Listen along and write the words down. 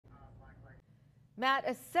Matt,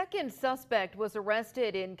 a second suspect was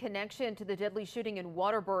arrested in connection to the deadly shooting in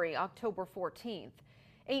Waterbury October 14th.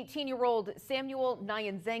 18-year-old Samuel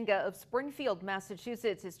Nyanzenga of Springfield,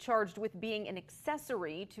 Massachusetts is charged with being an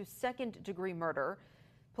accessory to second-degree murder.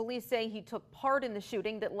 Police say he took part in the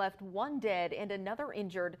shooting that left one dead and another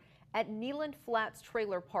injured at Kneeland Flats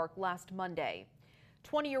Trailer Park last Monday.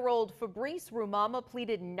 20-year-old Fabrice Rumama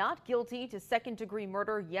pleaded not guilty to second-degree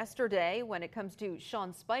murder yesterday when it comes to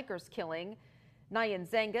Sean Spiker's killing.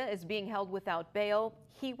 Nyanzenga is being held without bail.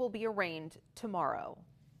 He will be arraigned tomorrow.